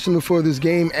is questionable for this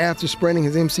game after spraining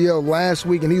his MCL last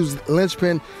week, and he was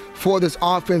linchpin for this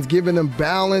offense, giving them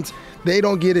balance. They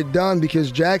don't get it done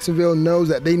because Jacksonville knows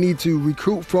that they need to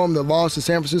recruit from the loss to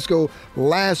San Francisco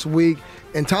last week.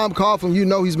 And Tom Coughlin, you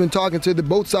know he's been talking to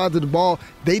both sides of the ball.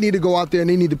 They need to go out there and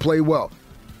they need to play well.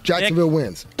 Jacksonville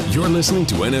wins. You're listening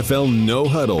to NFL No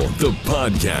Huddle, the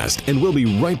podcast, and we'll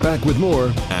be right back with more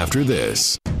after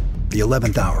this. The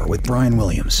 11th Hour with Brian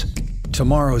Williams.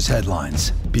 Tomorrow's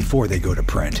headlines before they go to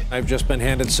print. I've just been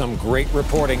handed some great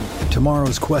reporting.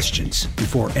 Tomorrow's questions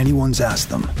before anyone's asked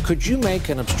them. Could you make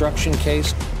an obstruction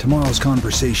case? Tomorrow's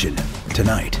conversation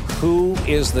tonight. Who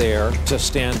is there to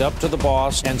stand up to the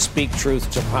boss and speak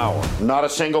truth to power? Not a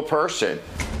single person.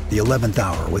 The 11th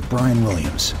Hour with Brian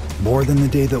Williams. More than the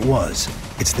day that was,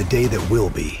 it's the day that will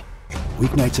be.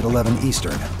 Weeknights at 11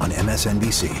 Eastern on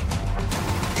MSNBC.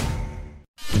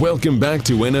 Welcome back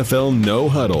to NFL No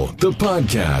Huddle, the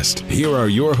podcast. Here are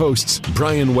your hosts,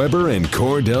 Brian Weber and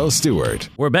Cordell Stewart.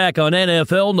 We're back on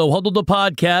NFL No Huddle, the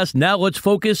podcast. Now let's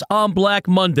focus on Black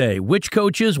Monday. Which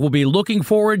coaches will be looking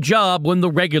for a job when the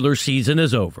regular season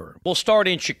is over? We'll start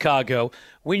in Chicago.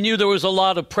 We knew there was a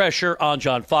lot of pressure on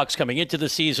John Fox coming into the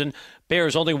season.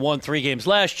 Bears only won 3 games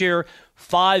last year,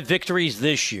 5 victories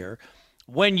this year.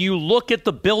 When you look at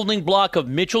the building block of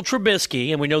Mitchell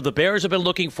Trubisky, and we know the Bears have been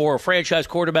looking for a franchise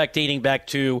quarterback dating back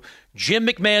to Jim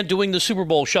McMahon doing the Super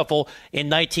Bowl shuffle in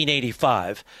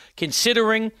 1985.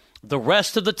 Considering the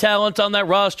rest of the talent on that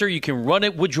roster, you can run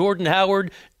it with Jordan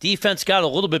Howard. Defense got a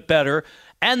little bit better.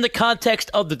 And the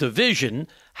context of the division,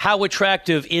 how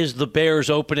attractive is the Bears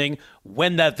opening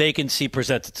when that vacancy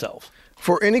presents itself?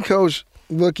 For any coach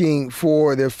looking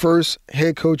for their first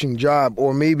head coaching job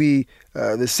or maybe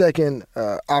the second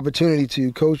opportunity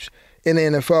to coach in the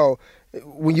NFL,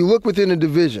 when you look within the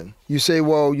division, you say,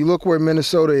 well, you look where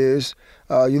Minnesota is,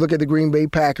 you look at the Green Bay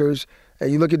Packers,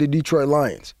 and you look at the Detroit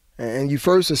Lions. And you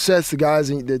first assess the guys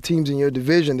and the teams in your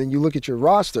division, then you look at your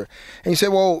roster. And you say,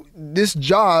 well, this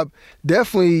job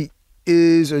definitely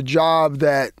is a job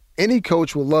that any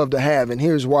coach would love to have, and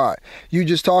here's why. You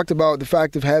just talked about the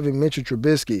fact of having Mitchell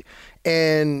Trubisky.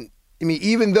 And, I mean,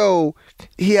 even though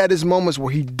he had his moments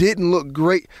where he didn't look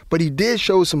great, but he did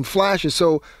show some flashes.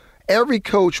 So every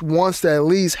coach wants to at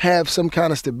least have some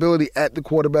kind of stability at the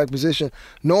quarterback position,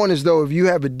 knowing as though if you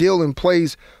have a deal in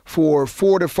place for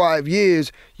 4 to 5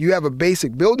 years, you have a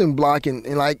basic building block. And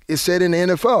like it said in the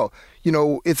NFL, you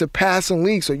know, it's a passing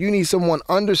league. So you need someone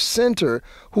under center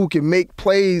who can make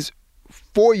plays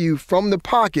for you from the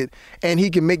pocket, and he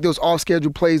can make those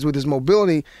off-schedule plays with his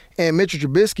mobility, and Mitchell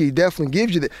Trubisky definitely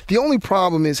gives you that. The only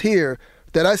problem is here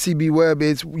that I see, B-Web,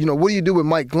 is, you know, what do you do with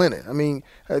Mike Glennon? I mean,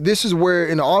 this is where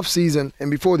in the offseason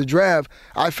and before the draft,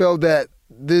 I felt that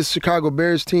this Chicago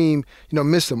Bears team, you know,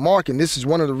 missed the mark, and this is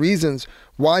one of the reasons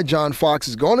why John Fox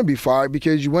is going to be fired,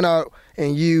 because you went out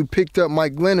and you picked up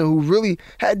Mike Glennon, who really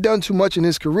had done too much in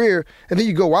his career, and then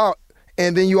you go out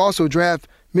and then you also draft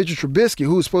Mitchell Trubisky,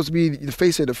 who is supposed to be the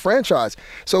face of the franchise.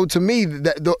 So to me,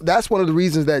 that's one of the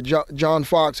reasons that John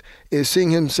Fox is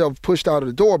seeing himself pushed out of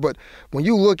the door. But when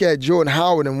you look at Jordan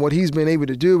Howard and what he's been able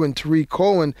to do, and Tariq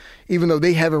Cohen, even though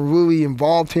they haven't really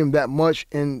involved him that much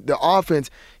in the offense,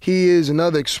 he is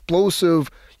another explosive,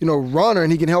 you know, runner,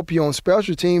 and he can help you on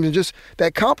special teams, and just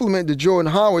that compliment to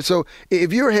Jordan Howard. So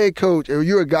if you're a head coach or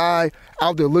you're a guy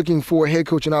out there looking for a head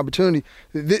coaching opportunity,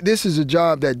 this is a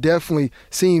job that definitely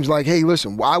seems like, hey,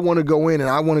 listen, I want to go in and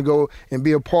I want to go and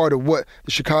be a part of what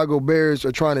the Chicago Bears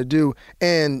are trying to do,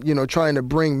 and, you know, trying to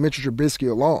bring Mitchell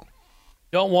Trubisky along.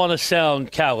 Don't want to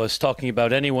sound callous talking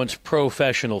about anyone's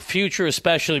professional future,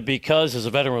 especially because, as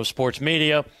a veteran of sports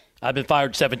media, I've been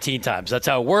fired 17 times. That's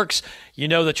how it works. You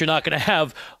know that you're not going to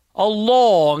have a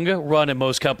long run in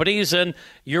most companies, and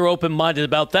you're open-minded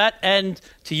about that. And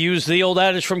to use the old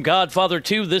adage from Godfather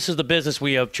 2, this is the business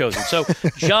we have chosen. So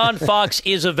John Fox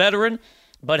is a veteran,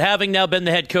 but having now been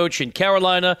the head coach in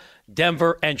Carolina,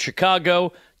 Denver, and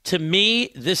Chicago, To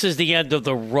me, this is the end of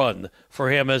the run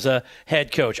for him as a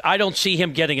head coach. I don't see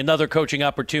him getting another coaching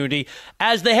opportunity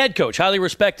as the head coach, highly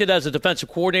respected as a defensive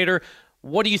coordinator.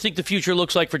 What do you think the future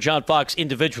looks like for John Fox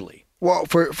individually? Well,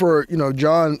 for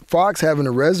John Fox having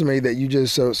a resume that you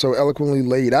just so eloquently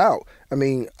laid out, I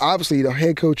mean, obviously the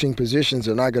head coaching positions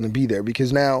are not going to be there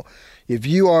because now if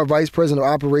you are vice president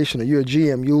of operation or you're a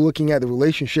GM, you're looking at the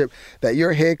relationship that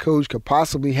your head coach could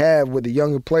possibly have with the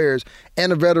younger players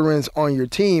and the veterans on your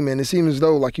team. And it seems as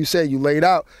though, like you said, you laid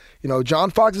out,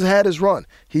 John Fox has had his run.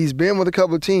 He's been with a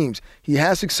couple of teams. He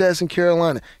has success in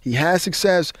Carolina. He has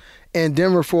success in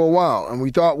Denver for a while. And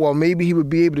we thought, well, maybe he would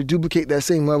be able to duplicate that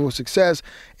same level of success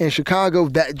in Chicago.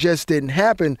 That just didn't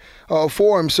happen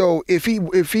for him. So if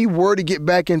he were to get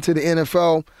back into the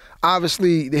NFL,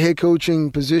 obviously the head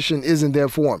coaching position isn't there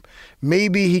for him.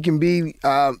 Maybe he can be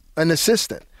an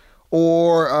assistant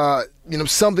or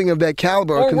something of that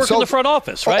caliber. Or work in the front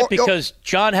office, right? Because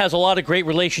John has a lot of great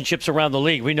relationships around the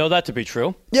league. We know that to be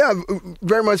true. Yeah,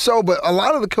 very much so. But a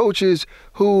lot of the coaches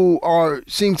who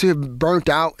seem to have burnt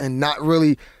out and not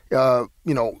really,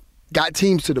 got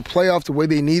teams to the playoffs the way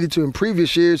they needed to in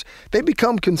previous years, they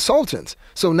become consultants.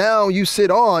 So now you sit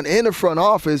on in the front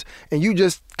office and you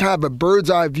just kind of have a bird's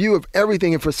eye view of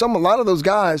everything. And for a lot of those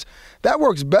guys, that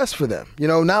works best for them.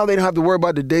 Now they don't have to worry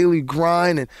about the daily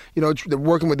grind and, they're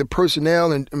working with the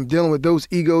personnel and dealing with those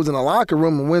egos in the locker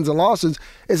room and wins and losses.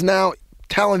 It's now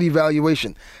talent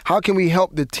evaluation. How can we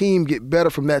help the team get better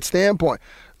from that standpoint?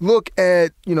 Look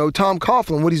at, Tom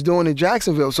Coughlin, what he's doing in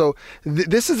Jacksonville. So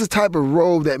this is the type of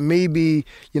role that maybe,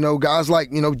 guys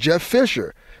like, Jeff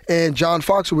Fisher and John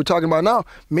Fox, who we're talking about now,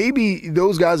 maybe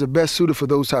those guys are best suited for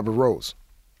those type of roles.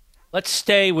 Let's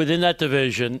stay within that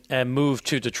division and move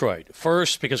to Detroit.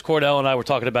 First, because Cordell and I were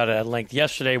talking about it at length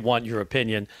yesterday, want your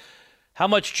opinion. How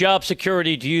much job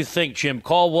security do you think Jim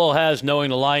Caldwell has, knowing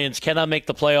the Lions cannot make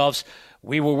the playoffs?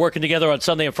 We were working together on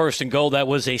Sunday at First and Goal. That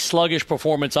was a sluggish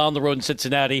performance on the road in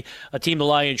Cincinnati, a team the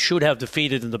Lions should have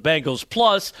defeated in the Bengals.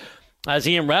 Plus, as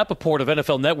Ian Rappaport of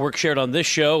NFL Network shared on this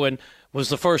show and was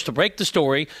the first to break the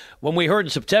story, when we heard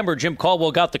in September Jim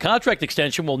Caldwell got the contract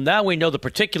extension, well, now we know the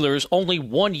particulars. Only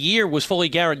 1 year was fully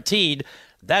guaranteed.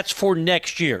 That's for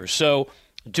next year. So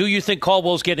do you think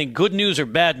Caldwell's getting good news or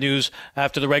bad news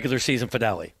after the regular season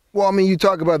finale? Well, I mean, you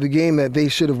talk about the game that they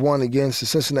should have won against the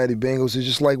Cincinnati Bengals. It's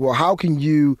just like, well, how can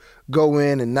you go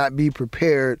in and not be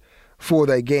prepared for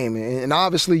that game? And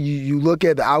obviously, you look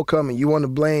at the outcome and you want to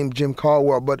blame Jim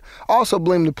Caldwell, but also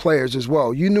blame the players as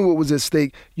well. You knew what was at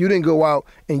stake. You didn't go out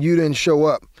and you didn't show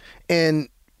up. And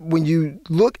when you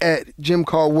look at Jim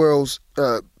Caldwell's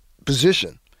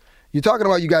position, you're talking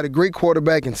about you got a great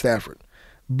quarterback in Stafford,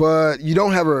 but you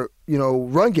don't have a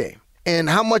run game. And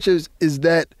how much is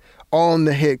that on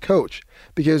the head coach?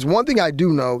 Because one thing I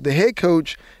do know, the head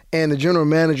coach and the general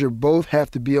manager both have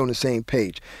to be on the same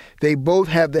page. They both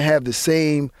have to have the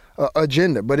same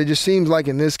agenda. But it just seems like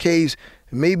in this case,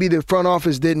 maybe the front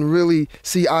office didn't really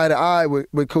see eye to eye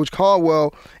with Coach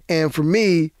Caldwell. And for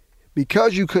me,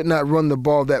 because you could not run the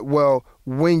ball that well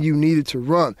when you needed to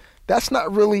run, that's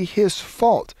not really his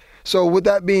fault. So with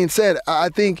that being said, I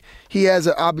think he has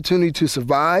an opportunity to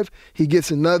survive. He gets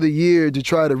another year to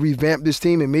try to revamp this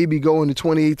team and maybe go into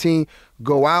 2018,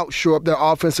 go out, shore up their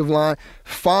offensive line,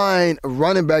 find a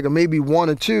running back or maybe one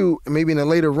or two, maybe in the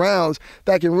later rounds,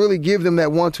 that can really give them that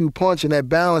 1-2 punch and that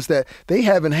balance that they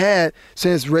haven't had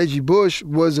since Reggie Bush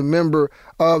was a member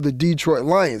of the Detroit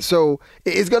Lions. So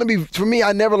it's going to be, for me,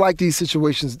 I never like these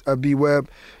situations, B-Webb.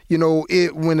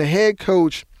 When the head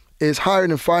coach is hired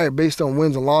and fired based on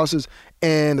wins and losses,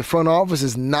 and the front office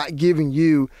is not giving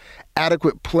you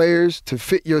adequate players to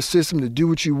fit your system to do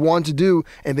what you want to do,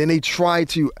 and then they try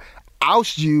to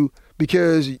oust you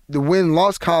because the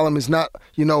win-loss column is not,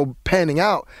 panning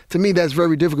out. To me, that's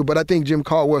very difficult, but I think Jim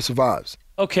Caldwell survives.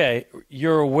 Okay,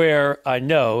 you're aware, I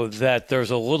know, that there's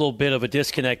a little bit of a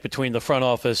disconnect between the front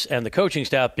office and the coaching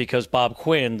staff because Bob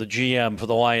Quinn, the GM for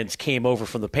the Lions, came over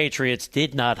from the Patriots,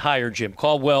 did not hire Jim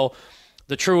Caldwell.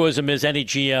 The truism is any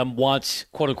GM wants,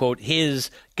 quote-unquote,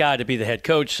 his guy to be the head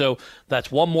coach. So that's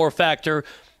one more factor.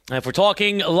 And if we're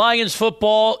talking Lions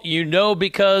football,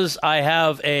 because I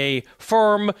have a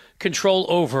firm control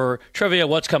over trivia,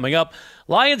 what's coming up.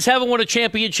 Lions haven't won a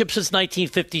championship since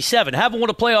 1957, haven't won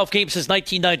a playoff game since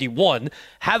 1991,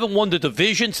 haven't won the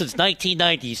division since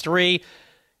 1993.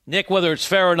 Nick, whether it's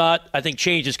fair or not, I think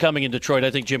change is coming in Detroit.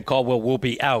 I think Jim Caldwell will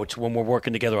be out when we're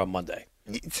working together on Monday.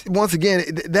 Once again,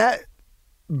 that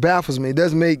baffles me. It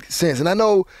doesn't make sense. And I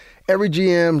know every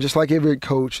GM, just like every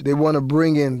coach, they want to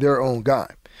bring in their own guy.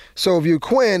 So if you're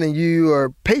Quinn and you are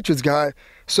a Patriots guy,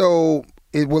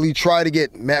 will he try to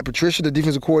get Matt Patricia, the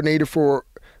defensive coordinator for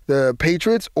the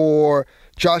Patriots or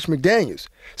Josh McDaniels.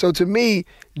 So to me,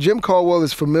 Jim Caldwell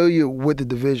is familiar with the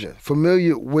division,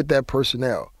 familiar with that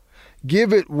personnel.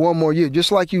 Give it one more year,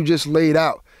 just like you just laid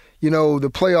out, the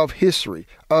playoff history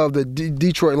of the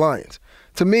Detroit Lions.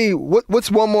 To me, what's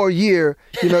one more year,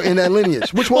 in that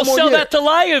lineage? Which one more year? Well, sell that to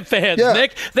Lion fans, yeah.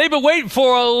 Nick. They've been waiting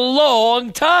for a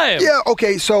long time. Yeah,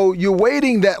 okay, so you're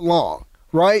waiting that long,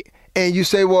 right? And you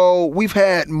say, well, we've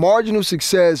had marginal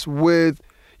success with,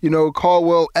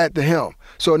 Caldwell at the helm.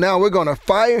 So now we're going to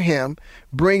fire him,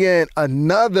 bring in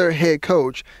another head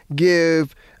coach,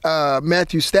 give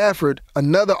Matthew Stafford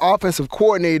another offensive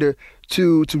coordinator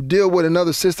to deal with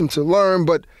another system to learn.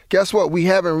 But guess what? We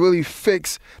haven't really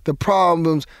fixed the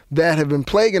problems that have been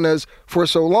plaguing us for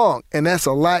so long, and that's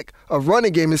a lack of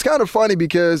running game. It's kind of funny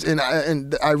because, and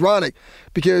ironic,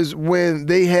 because when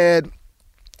they had,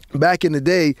 back in the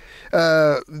day,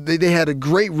 they had a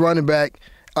great running back,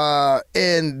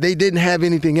 and they didn't have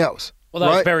anything else. Well,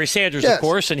 that was Barry Sanders, of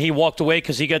course, and he walked away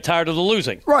because he got tired of the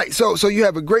losing. Right. So you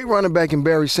have a great running back in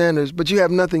Barry Sanders, but you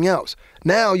have nothing else.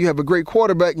 Now you have a great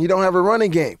quarterback, and you don't have a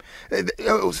running game.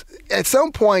 At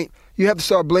some point, you have to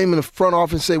start blaming the front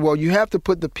office and say, well, you have to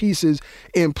put the pieces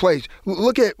in place.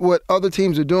 Look at what other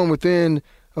teams are doing within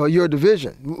your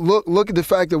division. Look at the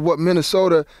fact of what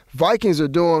Minnesota Vikings are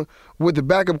doing with the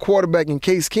backup quarterback in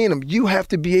Case Keenum. You have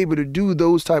to be able to do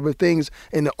those type of things,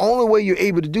 and the only way you're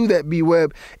able to do that,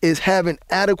 B-Web, is having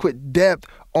adequate depth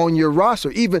on your roster.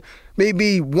 Even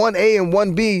maybe 1A and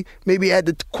 1B, maybe at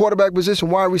the quarterback position,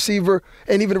 wide receiver,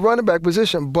 and even the running back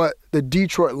position. But the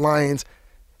Detroit Lions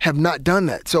have not done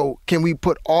that. So can we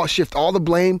shift all the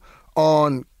blame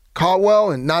on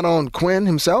Caldwell and not on Quinn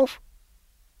himself?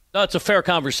 No, it's a fair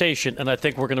conversation, and I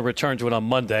think we're going to return to it on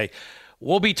Monday.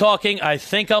 We'll be talking, I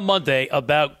think, on Monday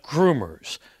about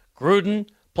groomers. Gruden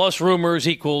plus rumors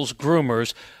equals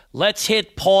groomers. Let's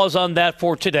hit pause on that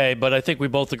for today, but I think we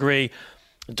both agree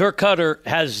Dirk Koetter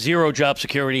has zero job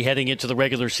security heading into the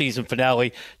regular season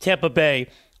finale. Tampa Bay,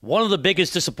 one of the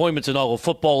biggest disappointments in all of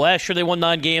football. Last year they won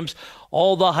 9 games.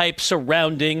 All the hype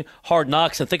surrounding Hard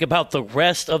Knocks, and think about the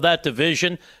rest of that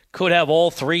division. Could have all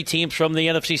 3 teams from the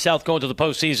NFC South going to the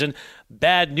postseason.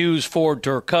 Bad news for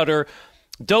Dirk Koetter.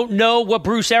 Don't know what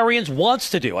Bruce Arians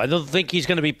wants to do. I don't think he's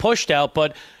going to be pushed out,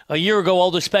 but a year ago, all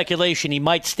the speculation he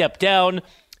might step down.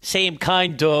 Same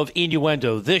kind of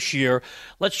innuendo this year.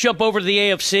 Let's jump over to the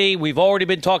AFC. We've already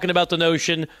been talking about the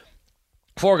notion.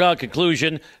 Foregone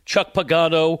conclusion, Chuck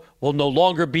Pagano will no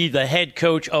longer be the head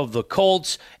coach of the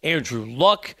Colts. Andrew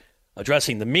Luck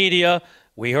addressing the media.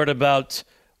 We heard about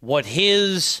what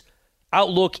his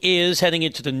outlook is heading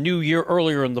into the new year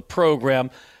earlier in the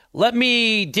program. Let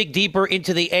me dig deeper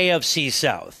into the AFC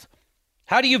South.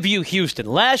 How do you view Houston?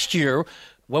 Last year,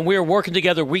 when we were working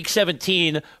together week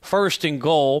 17, first and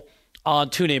goal on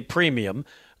TuneIn Premium,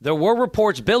 there were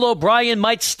reports Bill O'Brien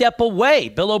might step away.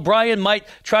 Bill O'Brien might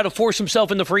try to force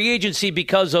himself into free agency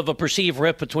because of a perceived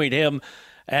rift between him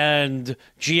and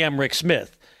GM Rick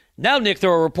Smith. Now, Nick, there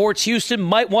are reports Houston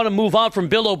might want to move on from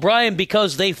Bill O'Brien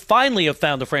because they finally have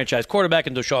found the franchise quarterback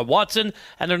in Deshaun Watson,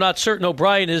 and they're not certain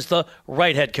O'Brien is the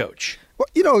right head coach.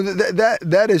 Well,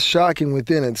 that is shocking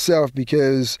within itself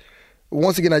because,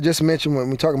 once again, I just mentioned when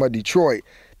we're talking about Detroit,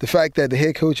 the fact that the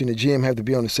head coach and the GM have to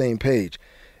be on the same page.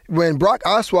 When Brock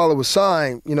Osweiler was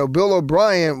signed, Bill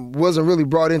O'Brien wasn't really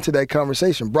brought into that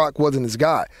conversation. Brock wasn't his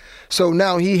guy. So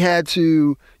now he had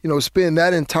to, spend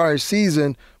that entire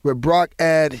season with Brock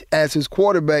as his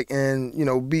quarterback and,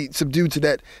 be subdued to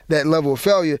that level of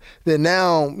failure. Then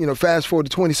now, fast forward to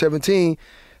 2017,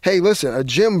 hey, listen, a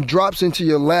gem drops into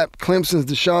your lap, Clemson's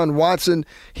Deshaun Watson.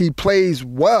 He plays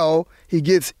well, he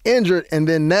gets injured, and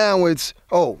then now it's,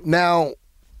 now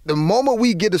the moment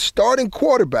we get a starting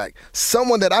quarterback,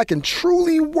 someone that I can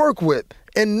truly work with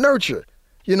and nurture,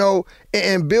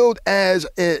 and build as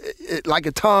like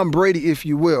a Tom Brady, if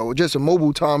you will, just a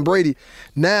mobile Tom Brady,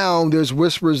 now there's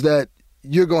whispers that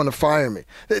you're going to fire me.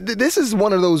 This is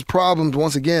one of those problems,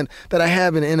 once again, that I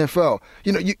have in the NFL.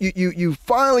 You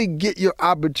finally get your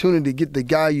opportunity to get the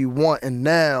guy you want, and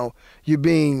now you're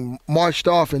being marched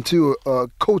off into a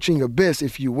coaching abyss,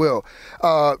 if you will.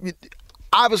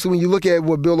 Obviously, when you look at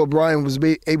what Bill O'Brien was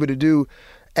able to do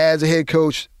as a head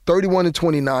coach,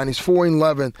 31-29, he's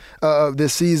 4-11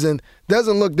 this season.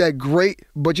 Doesn't look that great,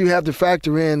 but you have to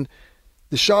factor in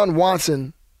Deshaun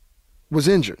Watson was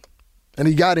injured, and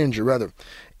he got injured, rather.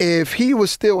 If he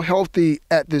was still healthy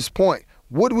at this point,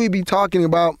 would we be talking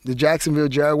about the Jacksonville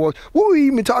Jaguars? Would we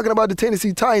even be talking about the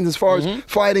Tennessee Titans as far as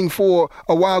fighting for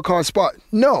a wild card spot?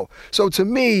 No. So to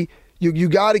me, you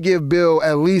got to give Bill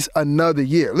at least another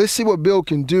year. Let's see what Bill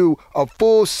can do a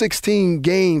full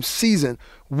 16-game season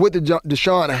with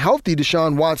a healthy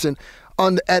Deshaun Watson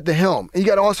at the helm. And you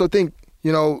got to also think,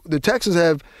 the Texans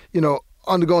have,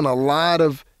 undergone a lot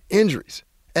of injuries.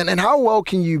 And how well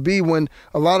can you be when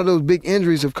a lot of those big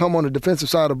injuries have come on the defensive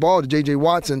side of the ball to J.J.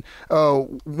 Watson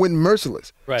went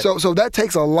merciless. Right. So that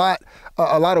takes a lot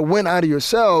of wind out of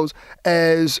yourselves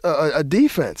as a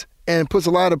defense and puts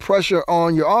a lot of pressure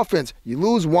on your offense. You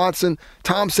lose Watson.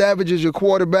 Tom Savage is your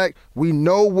quarterback. We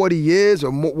know what he is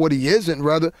or what he isn't,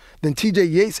 rather. Then T.J.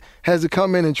 Yates has to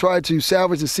come in and try to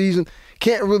salvage the season.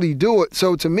 Can't really do it.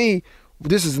 So to me,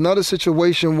 this is another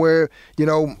situation where,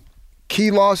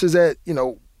 key losses at,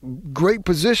 great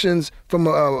positions from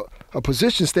a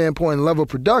position standpoint and level of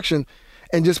production,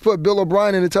 and just put Bill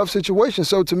O'Brien in a tough situation.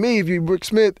 So to me, if you Rick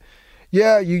Smith,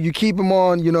 you keep him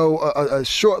on, a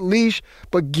short leash,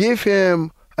 but give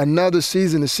him another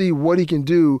season to see what he can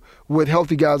do with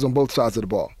healthy guys on both sides of the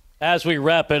ball. As we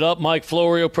wrap it up, Mike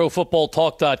Florio,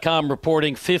 ProFootballTalk.com,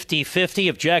 reporting 50-50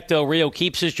 if Jack Del Rio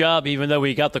keeps his job, even though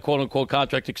he got the quote-unquote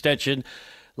contract extension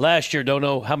last year. Don't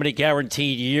know how many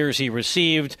guaranteed years he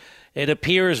received. It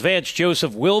appears Vance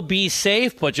Joseph will be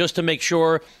safe, but just to make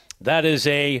sure that is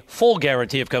a full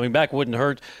guarantee of coming back, wouldn't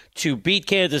hurt to beat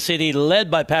Kansas City, led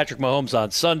by Patrick Mahomes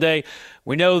on Sunday.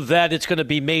 We know that it's going to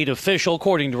be made official,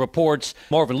 according to reports.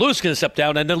 Marvin Lewis going to step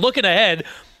down. And then looking ahead,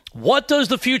 what does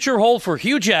the future hold for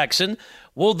Hugh Jackson?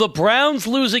 Will the Browns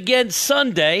lose again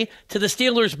Sunday to the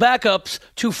Steelers' backups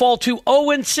to fall to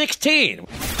 0-16?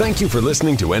 Thank you for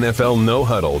listening to NFL No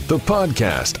Huddle, the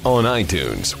podcast on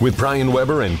iTunes with Brian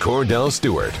Weber and Cordell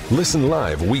Stewart. Listen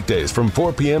live weekdays from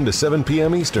 4 p.m. to 7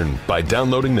 p.m. Eastern by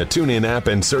downloading the TuneIn app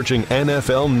and searching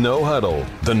NFL No Huddle.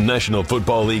 The National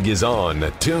Football League is on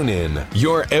TuneIn,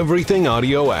 your everything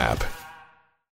audio app.